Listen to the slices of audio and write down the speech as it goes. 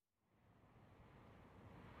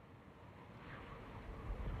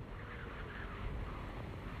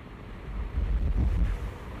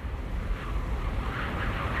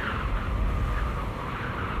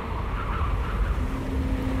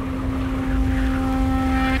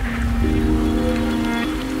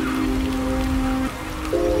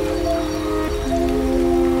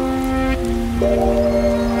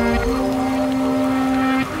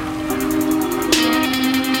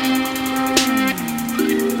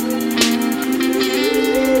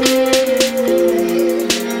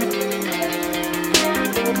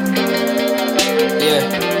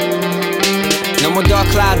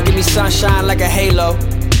sunshine like a halo.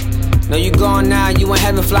 No, you gone now, you in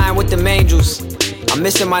heaven flying with them angels. I'm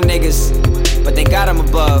missing my niggas, but thank God I'm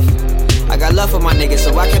above. I got love for my niggas,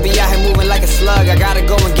 so I can be out here moving like a slug. I gotta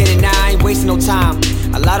go and get it now, I ain't wasting no time.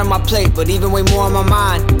 A lot on my plate, but even way more on my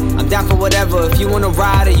mind. I'm down for whatever, if you wanna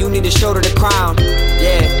ride it, you need to shoulder the crown.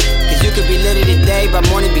 Yeah, cause you could be lit today, by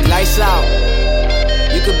morning be lights out.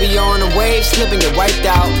 You could be on a wave, slip and get wiped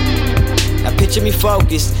out. Now picture me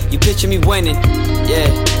focused, you picture me winning. Yeah,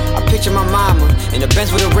 I picture my mama in the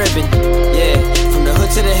Benz with a ribbon. Yeah, from the hood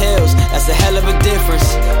to the hills, that's a hell of a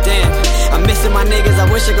difference. Damn, I'm missing my niggas, I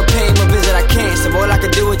wish I could pay them a visit, I can't. So all I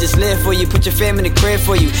could do is just live for you, put your fam in the crib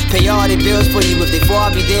for you, pay all their bills for you. If they fall,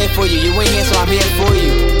 I'll be there for you. You ain't here, so I'm here for you.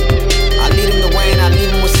 I lead them the way and I leave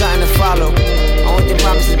them with something to follow. Only thing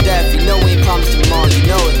promised is death, you know we ain't promised tomorrow, you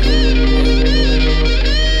know it.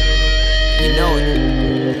 You know it.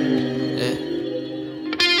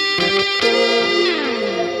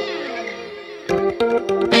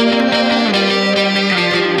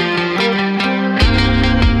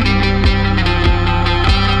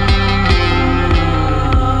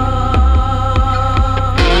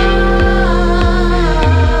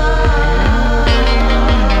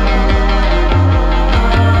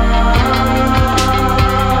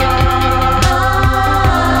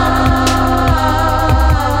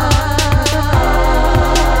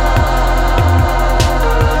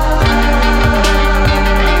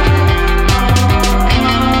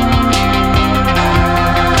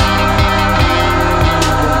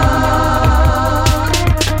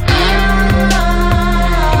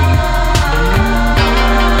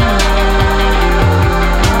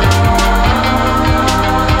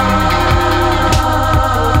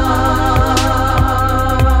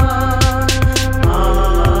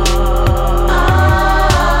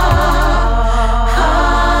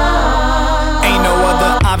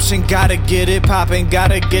 Gotta get it poppin',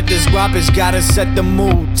 gotta get this guapis, gotta set the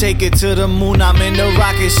mood, take it to the moon. I'm in the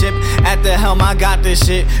rocket ship, at the helm I got this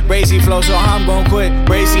shit. Crazy flow, so I'm gon' quit.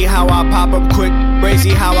 Crazy how I pop up quick, crazy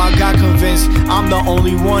how I got convinced I'm the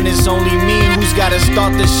only one, it's only me who's gotta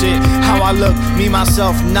start this shit. How I look, me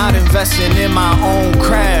myself, not investing in my own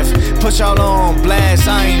craft. Put y'all on blast,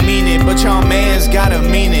 I ain't mean it, but y'all mans gotta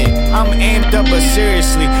mean it. I'm amped up, but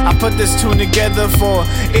seriously, I put this tune together for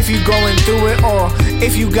if you going through it, or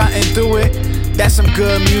if you gotten through it. That's some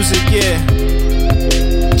good music, yeah.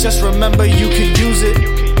 Just remember you can use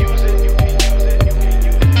it.